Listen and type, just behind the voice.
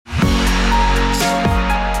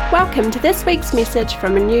Welcome to this week's message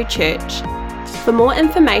from Renew Church. For more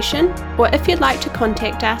information, or if you'd like to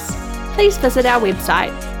contact us, please visit our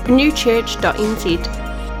website, renewchurch.nz.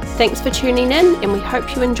 Thanks for tuning in, and we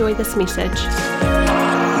hope you enjoy this message.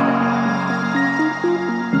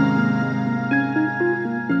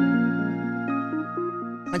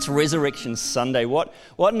 It's Resurrection Sunday. What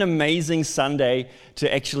an amazing Sunday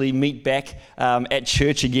to actually meet back at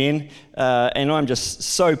church again. And I'm just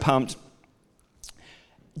so pumped.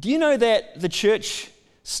 Do you know that the church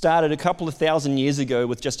started a couple of thousand years ago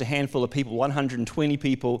with just a handful of people, 120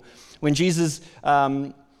 people? When Jesus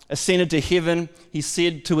ascended to heaven, he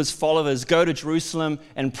said to his followers, go to Jerusalem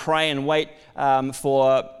and pray and wait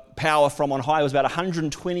for power from on high. There was about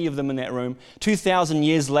 120 of them in that room. 2,000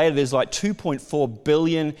 years later, there's like 2.4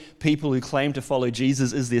 billion people who claim to follow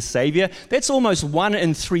Jesus as their Savior. That's almost 1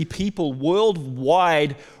 in 3 people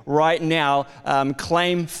worldwide right now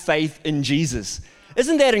claim faith in Jesus.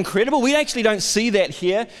 Isn't that incredible? We actually don't see that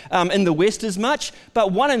here in the West as much,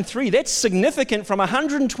 but 1 in 3, that's significant from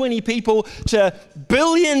 120 people to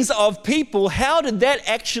billions of people. How did that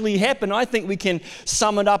actually happen? I think we can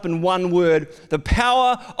sum it up in one word: the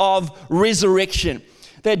power of resurrection.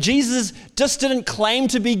 That Jesus just didn't claim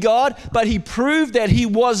to be God, but he proved that he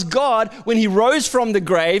was God when he rose from the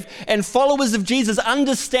grave, and followers of Jesus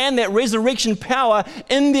understand that resurrection power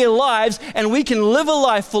in their lives, and we can live a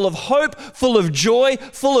life full of hope, full of joy,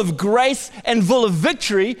 full of grace, and full of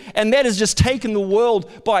victory, and that has just taken the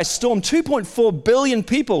world by storm. 2.4 billion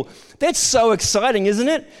people. That's so exciting, isn't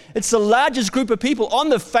it? It's the largest group of people on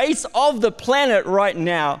the face of the planet right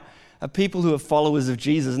now. Are people who are followers of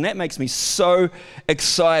Jesus, and that makes me so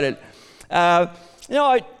excited. For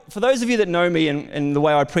those of you that know me and the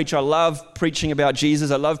way I preach, I love preaching about Jesus.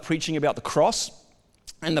 I love preaching about the cross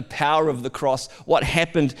and the power of the cross, what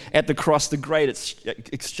happened at the cross, the great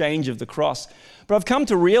exchange of the cross. But I've come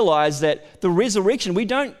to realize that the resurrection, we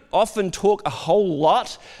don't often talk a whole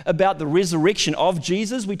lot about the resurrection of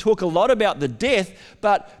Jesus. We talk a lot about the death,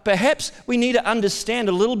 but perhaps we need to understand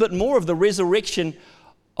a little bit more of the resurrection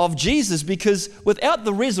of Jesus, because without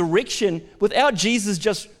the resurrection, without Jesus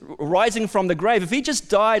just rising from the grave, if he just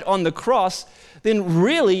died on the cross, then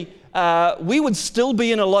really we would still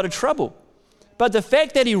be in a lot of trouble. But the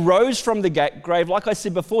fact that he rose from the grave, like I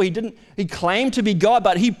said before, he claimed to be God,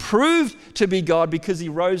 but he proved to be God because he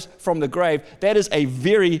rose from the grave. That is a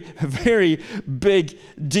very, very big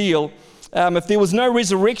deal. If there was no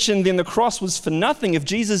resurrection, then the cross was for nothing. If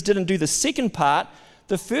Jesus didn't do the second part,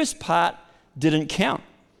 the first part didn't count,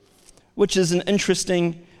 which is an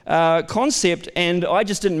interesting concept, and I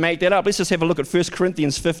just didn't make that up. Let's just have a look at 1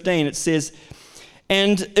 Corinthians 15. It says,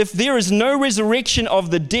 and if there is no resurrection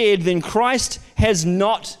of the dead, then Christ has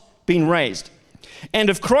not been raised. And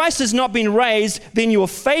if Christ has not been raised, then your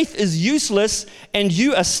faith is useless, and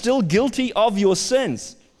you are still guilty of your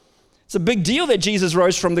sins. It's a big deal that Jesus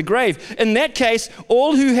rose from the grave. In that case,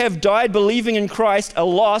 all who have died believing in Christ are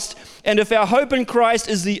lost, and if our hope in Christ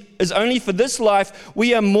is only for this life,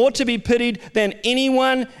 we are more to be pitied than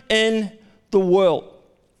anyone in the world.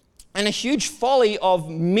 And a huge folly of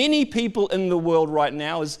many people in the world right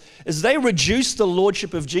now is they reduce the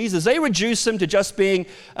lordship of Jesus. They reduce him to just being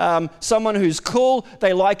someone who's cool.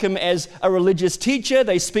 They like him as a religious teacher.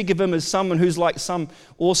 They speak of him as someone who's like some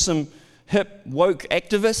awesome, hip, woke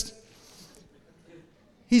activist.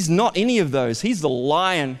 He's not any of those. He's the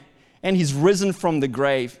lion, and he's risen from the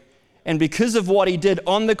grave. And because of what he did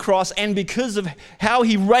on the cross, and because of how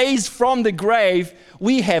he raised from the grave,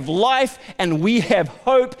 we have life, and we have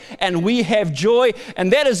hope, and we have joy,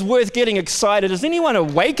 and that is worth getting excited. Is anyone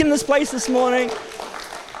awake in this place this morning?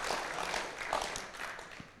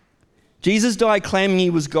 Jesus died claiming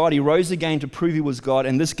he was God. He rose again to prove he was God,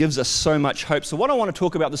 and this gives us so much hope. So what I want to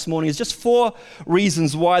talk about this morning is just 4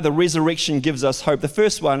 reasons why the resurrection gives us hope. The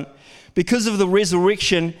first one, because of the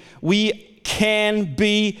resurrection, we can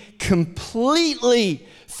be completely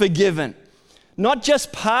forgiven. Not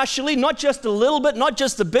just partially, not just a little bit, not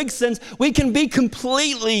just the big sins. We can be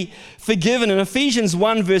completely forgiven. In Ephesians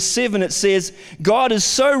 1 verse 7 it says, God is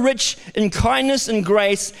so rich in kindness and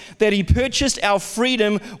grace that he purchased our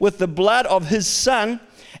freedom with the blood of his Son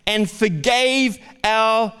and forgave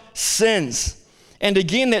our sins. And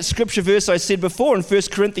again, that scripture verse I said before in 1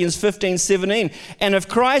 Corinthians 15:17, and if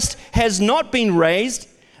Christ has not been raised,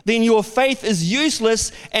 then your faith is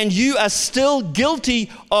useless and you are still guilty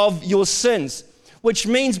of your sins. Which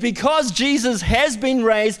means because Jesus has been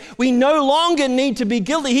raised, we no longer need to be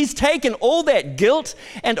guilty. He's taken all that guilt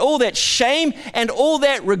and all that shame and all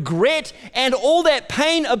that regret and all that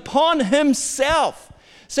pain upon himself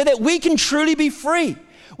so that we can truly be free.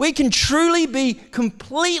 We can truly be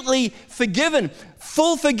completely forgiven.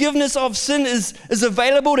 Full forgiveness of sin is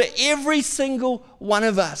available to every single one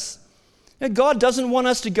of us. God doesn't want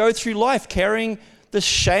us to go through life carrying the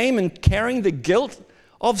shame and carrying the guilt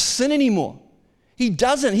of sin anymore. He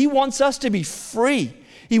doesn't. He wants us to be free.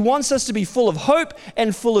 He wants us to be full of hope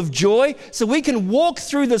and full of joy so we can walk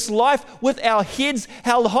through this life with our heads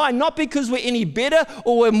held high, not because we're any better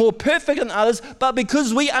or we're more perfect than others, but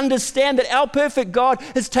because we understand that our perfect God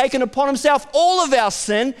has taken upon himself all of our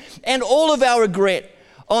sin and all of our regret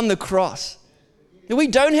on the cross. And we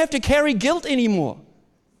don't have to carry guilt anymore.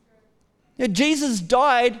 Jesus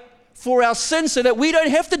died for our sins so that we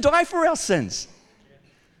don't have to die for our sins.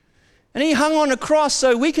 And he hung on a cross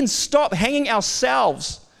so we can stop hanging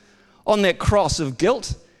ourselves on that cross of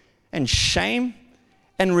guilt and shame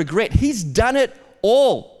and regret. He's done it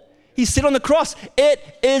all. He said on the cross,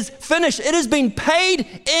 it is finished. It has been paid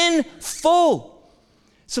in full.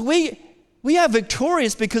 So we are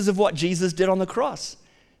victorious because of what Jesus did on the cross.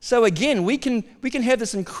 So again, we can have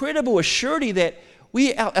this incredible assurity that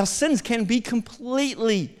our sins can be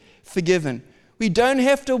completely forgiven. We don't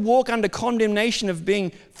have to walk under condemnation of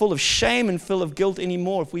being full of shame and full of guilt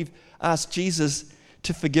anymore if we've asked Jesus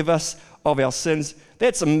to forgive us of our sins.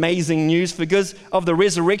 That's amazing news. Because of the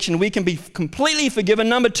resurrection, we can be completely forgiven.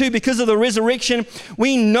 Number two, because of the resurrection,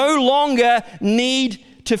 we no longer need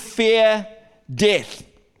to fear death.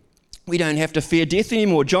 We don't have to fear death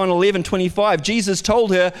anymore. John 11:25, Jesus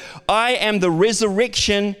told her, I am the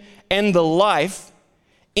resurrection and the life.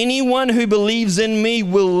 Anyone who believes in me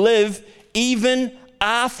will live even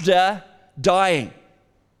after dying.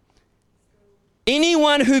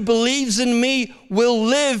 Anyone who believes in me will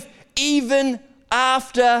live even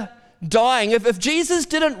after dying. If Jesus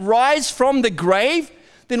didn't rise from the grave,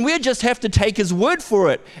 then we'd just have to take his word for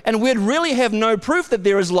it. And we'd really have no proof that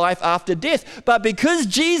there is life after death. But because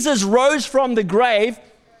Jesus rose from the grave,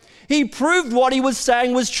 he proved what he was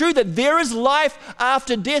saying was true, that there is life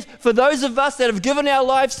after death. For those of us that have given our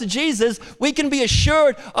lives to Jesus, we can be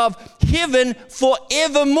assured of heaven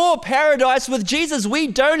forevermore, paradise with Jesus. We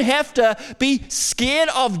don't have to be scared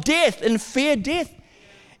of death and fear death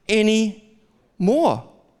anymore.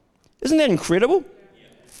 Isn't that incredible?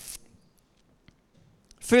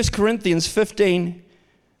 1 Corinthians 15,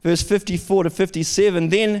 verse 54 to 57,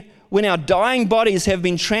 then when our dying bodies have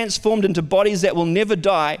been transformed into bodies that will never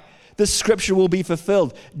die, this scripture will be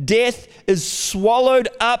fulfilled. Death is swallowed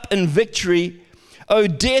up in victory. O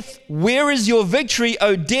death, where is your victory?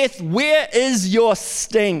 O death, where is your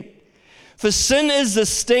sting? For sin is the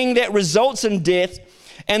sting that results in death,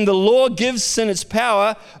 and the law gives sin its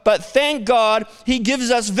power, but thank God he gives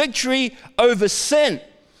us victory over sin.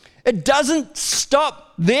 It doesn't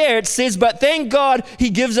stop there. It says, but thank God he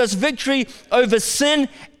gives us victory over sin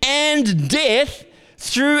and death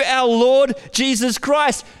through our Lord Jesus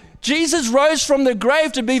Christ. Jesus rose from the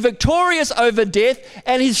grave to be victorious over death,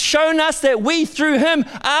 and he's shown us that we, through him,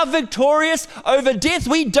 are victorious over death.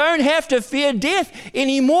 We don't have to fear death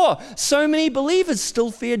anymore. So many believers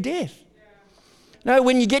still fear death. No,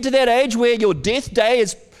 when you get to that age where your death day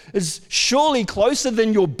is surely closer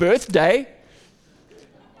than your birthday,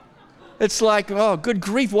 it's like, oh, good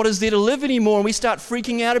grief, what is there to live anymore? And we start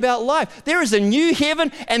freaking out about life. There is a new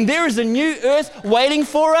heaven and there is a new earth waiting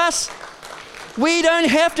for us. We don't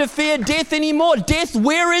have to fear death anymore. Death,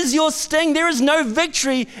 where is your sting? There is no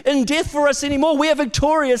victory in death for us anymore. We are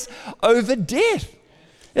victorious over death.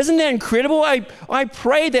 Isn't that incredible? I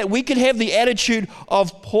pray that we could have the attitude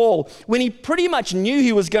of Paul when he pretty much knew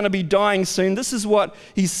he was going to be dying soon. This is what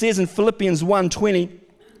he says in Philippians 1:20.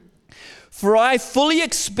 For I fully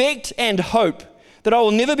expect and hope that I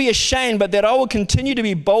will never be ashamed, but that I will continue to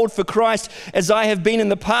be bold for Christ as I have been in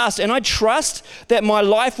the past. And I trust that my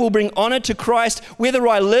life will bring honor to Christ, whether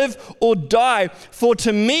I live or die. For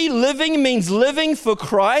to me, living means living for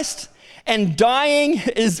Christ, and dying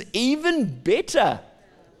is even better.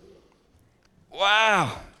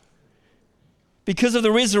 Wow. Because of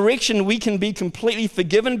the resurrection, we can be completely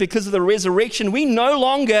forgiven. Because of the resurrection, we no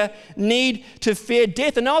longer need to fear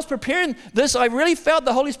death. And I was preparing this, I really felt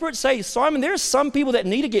the Holy Spirit say, Simon, there are some people that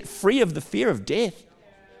need to get free of the fear of death.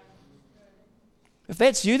 If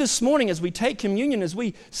that's you this morning, as we take communion, as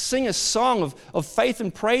we sing a song of faith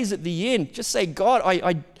and praise at the end, just say, God,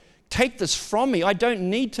 I take this from me. I don't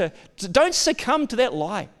need to, don't succumb to that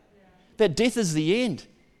lie, that death is the end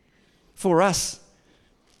for us.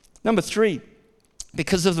 Number 3.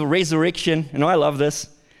 Because of the resurrection, and I love this,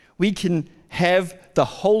 we can have the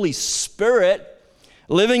Holy Spirit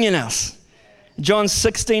living in us. John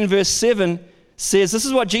 16 verse 7 says, this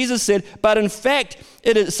is what Jesus said, but in fact,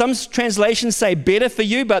 it is, some translations say better for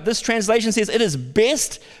you, but this translation says, it is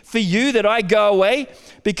best for you that I go away,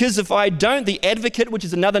 because if I don't, the advocate, which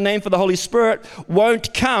is another name for the Holy Spirit,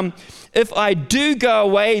 won't come. If I do go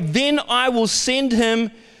away, then I will send him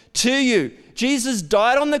to you. Jesus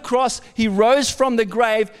died on the cross, he rose from the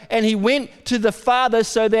grave, and he went to the Father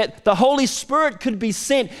so that the Holy Spirit could be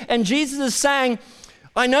sent. And Jesus is saying,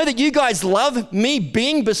 I know that you guys love me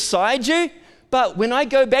being beside you, but when I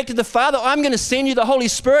go back to the Father, I'm going to send you the Holy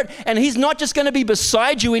Spirit, and he's not just going to be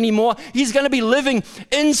beside you anymore, he's going to be living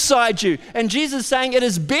inside you. And Jesus is saying, it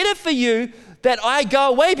is better for you that I go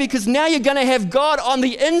away, because now you're going to have God on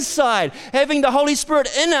the inside. Having the Holy Spirit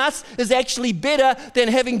in us is actually better than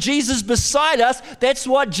having Jesus beside us. That's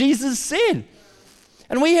what Jesus said.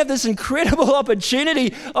 And we have this incredible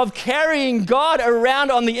opportunity of carrying God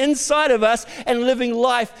around on the inside of us and living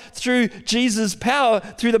life through Jesus' power,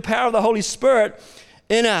 through the power of the Holy Spirit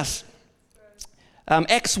in us.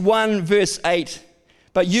 Acts 1 verse 8,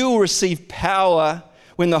 but you will receive power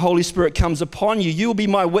when the Holy Spirit comes upon you. You will be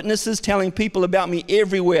my witnesses, telling people about me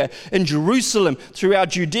everywhere, in Jerusalem, throughout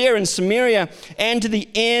Judea and Samaria, and to the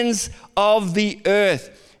ends of the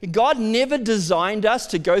earth. God never designed us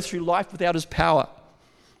to go through life without his power.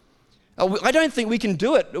 I don't think we can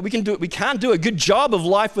do it. We can't do a good job of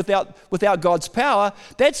life without God's power.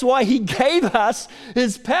 That's why he gave us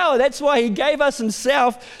his power. That's why he gave us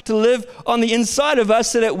himself to live on the inside of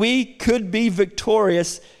us so that we could be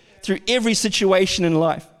victorious through every situation in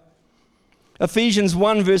life. Ephesians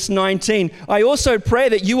 1 verse 19, I also pray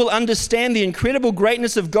that you will understand the incredible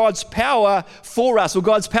greatness of God's power for us, or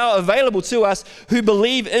God's power available to us who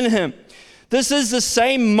believe in him. This is the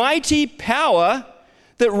same mighty power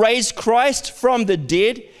that raised Christ from the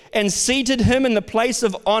dead and seated him in the place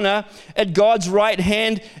of honor at God's right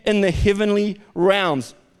hand in the heavenly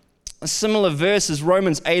realms. A similar verse is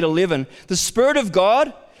Romans 8:11. The Spirit of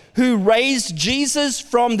God who raised Jesus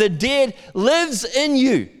from the dead lives in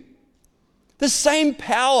you. The same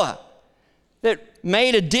power that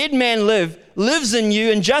made a dead man live lives in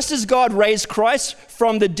you, and just as God raised Christ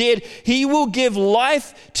from the dead, he will give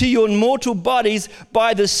life to your mortal bodies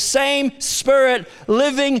by the same Spirit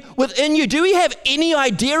living within you. Do we have any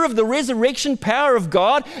idea of the resurrection power of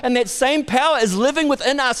God? And that same power is living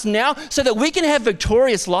within us now so that we can have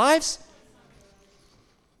victorious lives?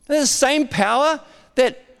 The same power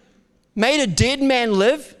that made a dead man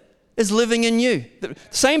live is living in you. The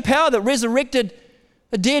same power that resurrected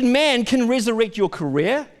a dead man can resurrect your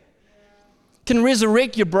career, can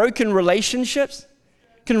resurrect your broken relationships,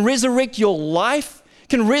 can resurrect your life,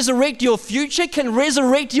 can resurrect your future, can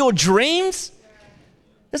resurrect your dreams.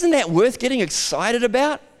 Isn't that worth getting excited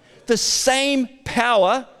about? The same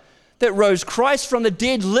power that rose Christ from the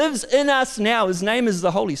dead lives in us now. His name is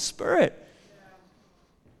the Holy Spirit.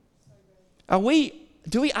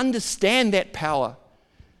 Do we understand that power?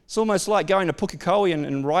 It's almost like going to Pukekohe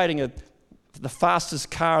and riding the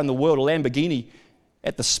fastest car in the world, a Lamborghini,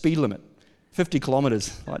 at the speed limit, 50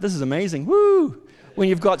 kilometers. Like, this is amazing. Woo! When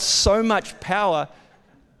you've got so much power,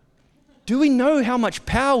 do we know how much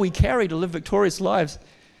power we carry to live victorious lives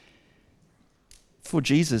for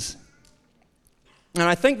Jesus? And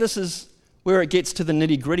I think this is where it gets to the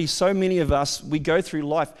nitty-gritty. So many of us, we go through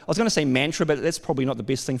life. I was going to say mantra, but that's probably not the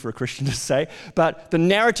best thing for a Christian to say. But the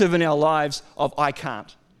narrative in our lives of I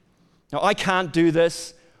can't. Now, I can't do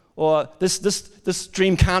this, or this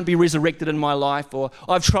dream can't be resurrected in my life, or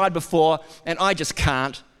I've tried before and I just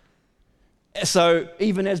can't. So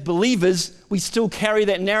even as believers, we still carry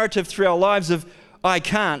that narrative through our lives of I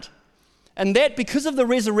can't. And that, because of the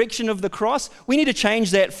resurrection of the cross, we need to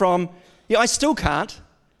change that from, I still can't,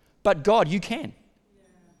 but God, you can.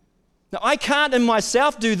 Now, I can't in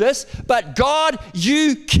myself do this, but God,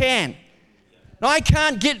 you can. Now, I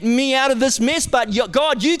can't get me out of this mess, but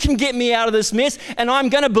God, you can get me out of this mess, and I'm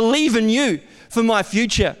going to believe in you for my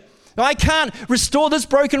future. Now, I can't restore this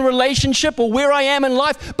broken relationship or where I am in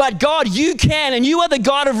life, but God, you can, and you are the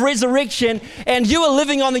God of resurrection, and you are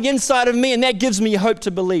living on the inside of me, and that gives me hope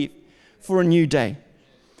to believe for a new day.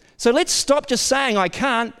 So let's stop just saying I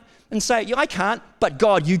can't and say, I can't, but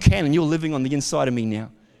God, you can, and you're living on the inside of me now.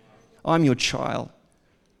 I'm your child.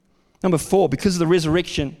 Number 4, because of the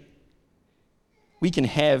resurrection, we can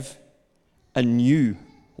have a new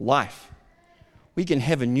life. We can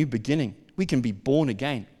have a new beginning. We can be born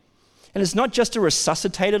again. And it's not just a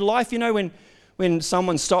resuscitated life. You know, when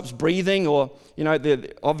someone stops breathing, or, you know, they're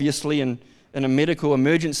obviously in a medical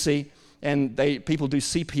emergency, and people do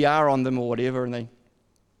CPR on them or whatever, and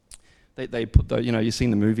they put the, you know, you've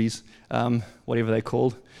seen the movies, whatever they're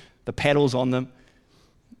called, the paddles on them.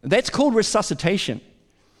 That's called resuscitation.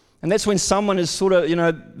 And that's when someone is sort of,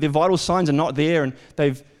 their vital signs are not there, and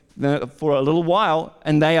they've, for a little while,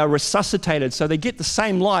 and they are resuscitated. So they get the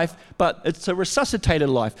same life, but it's a resuscitated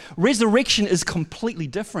life. Resurrection is completely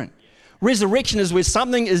different. Resurrection is where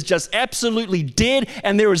something is just absolutely dead,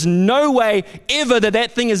 and there is no way ever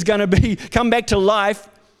that thing is going to come back to life.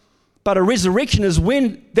 But a resurrection is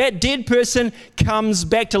when that dead person comes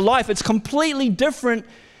back to life. It's completely different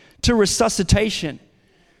to resuscitation.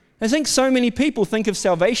 I think so many people think of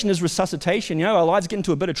salvation as resuscitation. Our lives get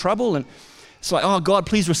into a bit of trouble, and it's like, oh, God,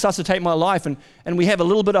 please resuscitate my life. And we have a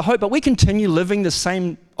little bit of hope, but we continue living the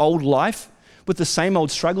same old life with the same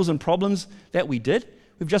old struggles and problems that we did.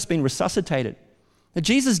 We've just been resuscitated. Now,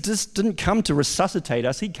 Jesus just didn't come to resuscitate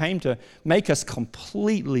us. He came to make us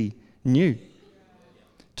completely new,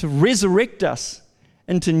 to resurrect us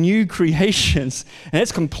into new creations. And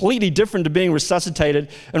it's completely different to being resuscitated.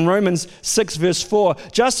 In Romans 6, verse 4,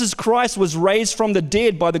 just as Christ was raised from the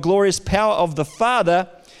dead by the glorious power of the Father,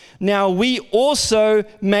 now we also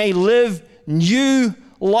may live new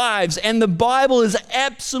lives. And the Bible is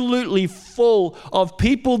absolutely full of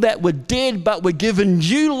people that were dead but were given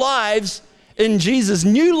new lives in Jesus.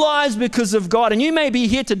 New lives because of God. And you may be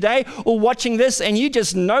here today or watching this, and you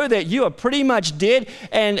just know that you are pretty much dead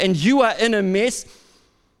and you are in a mess.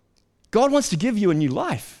 God wants to give you a new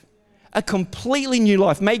life, a completely new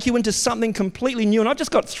life, make you into something completely new. And I've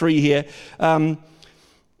just got 3 here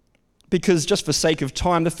because just for sake of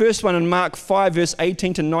time. The first one in Mark 5, verse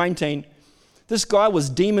 18 to 19. This guy was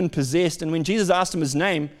demon possessed, and when Jesus asked him his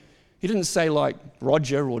name, he didn't say like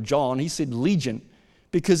Roger or John, he said Legion,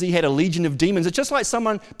 because he had a legion of demons. It's just like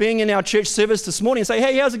someone being in our church service this morning and say,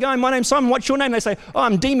 hey, how's it going? My name's Simon, what's your name? They say, oh,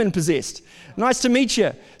 I'm demon possessed. Nice to meet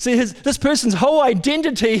you. See, this person's whole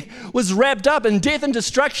identity was wrapped up in death and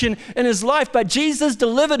destruction in his life, but Jesus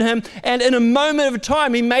delivered him, and in a moment of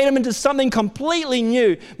time, he made him into something completely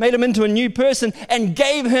new, made him into a new person, and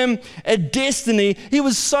gave him a destiny. He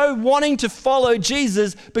was so wanting to follow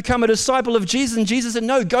Jesus, become a disciple of Jesus, and Jesus said,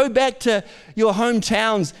 no, go back to your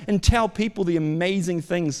hometowns and tell people the amazing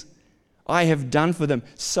things I have done for them.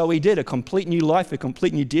 So he did, a complete new life, a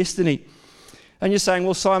complete new destiny. And you're saying,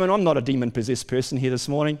 well, Simon, I'm not a demon-possessed person here this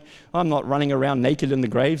morning. I'm not running around naked in the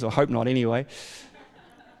graves. I hope not anyway.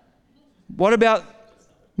 What about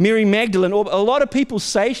Mary Magdalene? A lot of people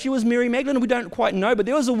say she was Mary Magdalene. We don't quite know, but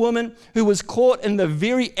there was a woman who was caught in the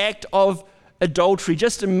very act of adultery.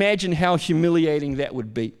 Just imagine how humiliating that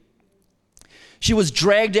would be. She was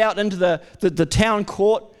dragged out into the town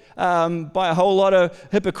court by a whole lot of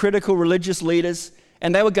hypocritical religious leaders,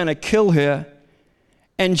 and they were going to kill her.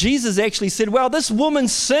 And Jesus actually said, well, this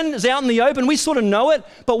woman's sin is out in the open. We sort of know it.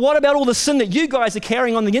 But what about all the sin that you guys are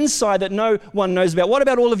carrying on the inside that no one knows about? What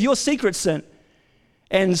about all of your secret sin?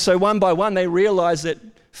 And so one by one, they realized that,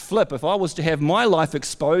 flip, if I was to have my life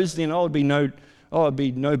exposed, then I'd be no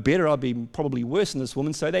better. I'd be probably worse than this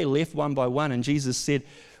woman. So they left one by one. And Jesus said,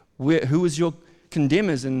 who is your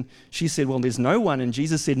condemners? And she said, well, there's no one. And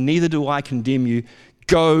Jesus said, neither do I condemn you.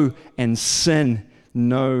 Go and sin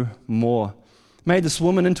no more. Made this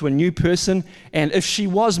woman into a new person, and if she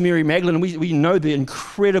was Mary Magdalene, we know the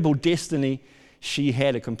incredible destiny she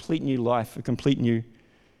had, a complete new life, a complete new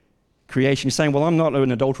creation. You're saying, well, I'm not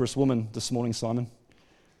an adulterous woman this morning, Simon.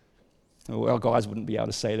 Oh, our guys wouldn't be able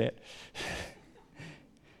to say that.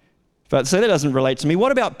 But so that doesn't relate to me.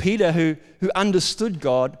 What about Peter, who understood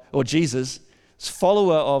God, or Jesus,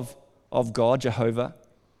 follower of God, Jehovah?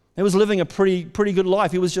 He was living a pretty good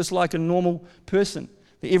life. He was just like a normal person,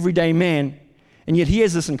 the everyday man. And yet he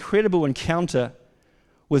has this incredible encounter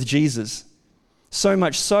with Jesus. So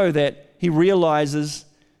much so that he realizes,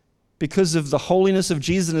 because of the holiness of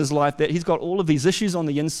Jesus in his life, that he's got all of these issues on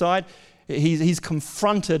the inside. He's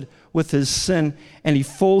confronted with his sin, and he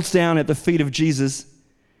falls down at the feet of Jesus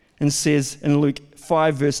and says in Luke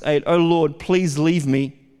 5 verse 8, "Oh Lord, please leave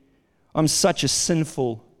me. I'm such a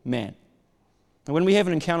sinful man." And when we have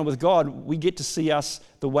an encounter with God, we get to see us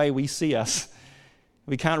the way we see us.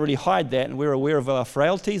 We can't really hide that, and we're aware of our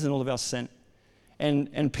frailties and all of our sin.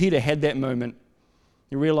 And Peter had that moment.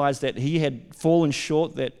 He realized that he had fallen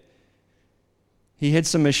short, that he had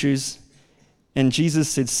some issues, and Jesus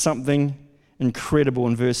said something incredible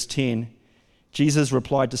in verse 10. Jesus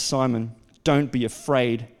replied to Simon, "Don't be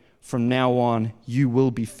afraid. From now on, you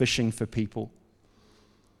will be fishing for people."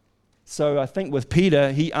 So I think with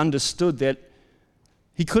Peter, he understood that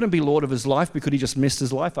he couldn't be Lord of his life because he just messed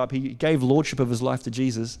his life up. He gave lordship of his life to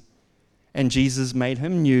Jesus, and Jesus made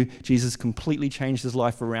him new. Jesus completely changed his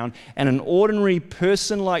life around. And an ordinary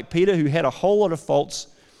person like Peter, who had a whole lot of faults,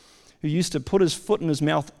 who used to put his foot in his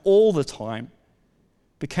mouth all the time,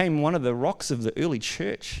 became one of the rocks of the early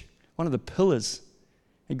church, one of the pillars.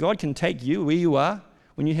 God can take you where you are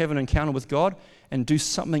when you have an encounter with God and do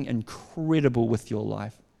something incredible with your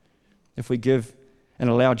life if we give and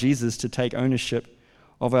allow Jesus to take ownership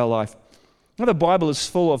of our life. Now, the Bible is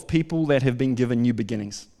full of people that have been given new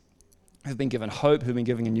beginnings, who've been given hope, who've been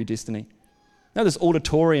given a new destiny. Now, this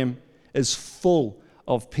auditorium is full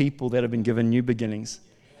of people that have been given new beginnings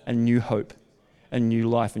and new hope and new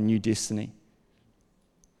life and new destiny.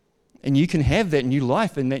 And you can have that new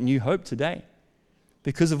life and that new hope today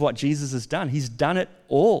because of what Jesus has done. He's done it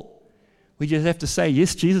all. We just have to say,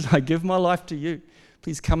 yes, Jesus, I give my life to you.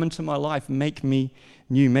 Please come into my life, make me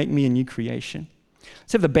new, make me a new creation.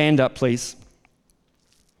 Let's have the band up, please.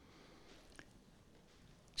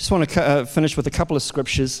 Just want to finish with a couple of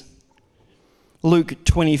scriptures. Luke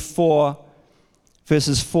 24,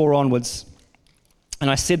 verses 4 onwards. And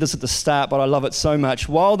I said this at the start, but I love it so much.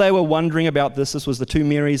 While they were wondering about this was the two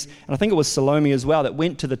Marys, and I think it was Salome as well, that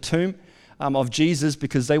went to the tomb of Jesus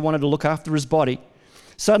because they wanted to look after his body.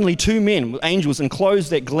 Suddenly 2 men with angels in clothes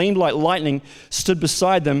that gleamed like lightning stood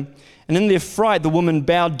beside them. And in their fright, the women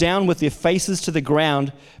bowed down with their faces to the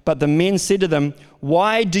ground. But the men said to them,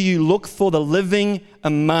 "Why do you look for the living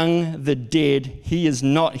among the dead? He is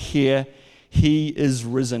not here. He is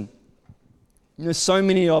risen." You know, so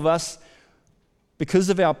many of us, because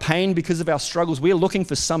of our pain, because of our struggles, we're looking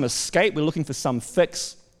for some escape. We're looking for some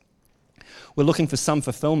fix. We're looking for some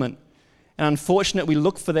fulfillment. And unfortunately, we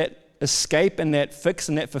look for that escape and that fix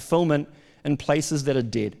and that fulfillment in places that are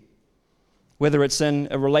dead. Whether it's in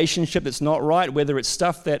a relationship that's not right, whether it's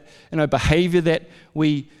stuff that, behavior that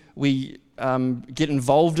we get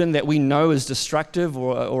involved in that we know is destructive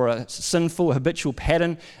or a sinful habitual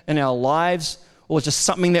pattern in our lives, or just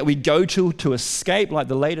something that we go to escape, like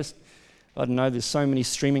the latest, I don't know, there's so many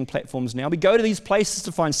streaming platforms now. We go to these places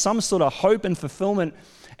to find some sort of hope and fulfillment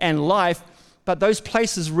and life, but those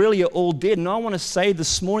places really are all dead. And I want to say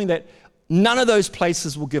this morning that none of those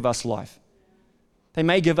places will give us life. They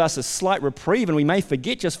may give us a slight reprieve and we may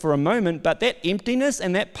forget just for a moment, but that emptiness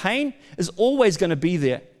and that pain is always going to be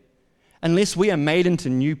there unless we are made into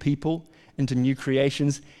new people, into new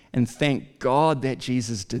creations, and thank God that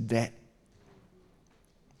Jesus did that.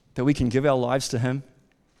 That we can give our lives to him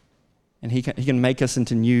and he can make us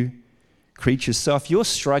into new creatures. So if you're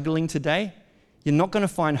struggling today, you're not going to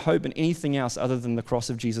find hope in anything else other than the cross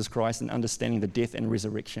of Jesus Christ and understanding the death and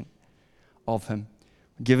resurrection of him,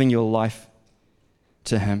 giving your life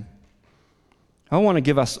to him. I want to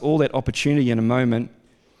give us all that opportunity in a moment.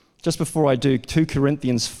 Just before I do, 2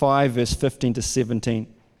 Corinthians 5, verse 15 to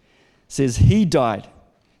 17 says, he died,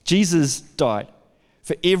 Jesus died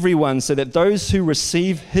for everyone so that those who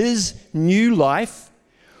receive his new life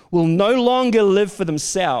will no longer live for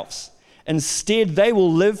themselves. Instead, they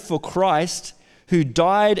will live for Christ who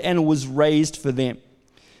died and was raised for them.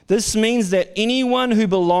 This means that anyone who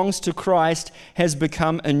belongs to Christ has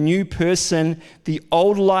become a new person. The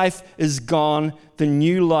old life is gone. The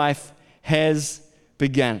new life has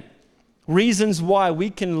begun. Reasons why we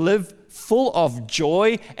can live full of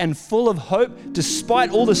joy and full of hope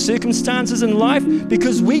despite all the circumstances in life,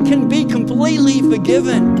 because we can be completely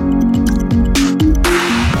forgiven.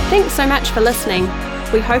 Thanks so much for listening.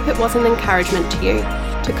 We hope it was an encouragement to you.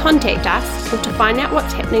 To contact us or to find out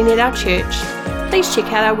what's happening at our church, please check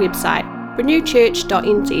out our website,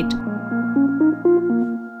 renewchurch.nz.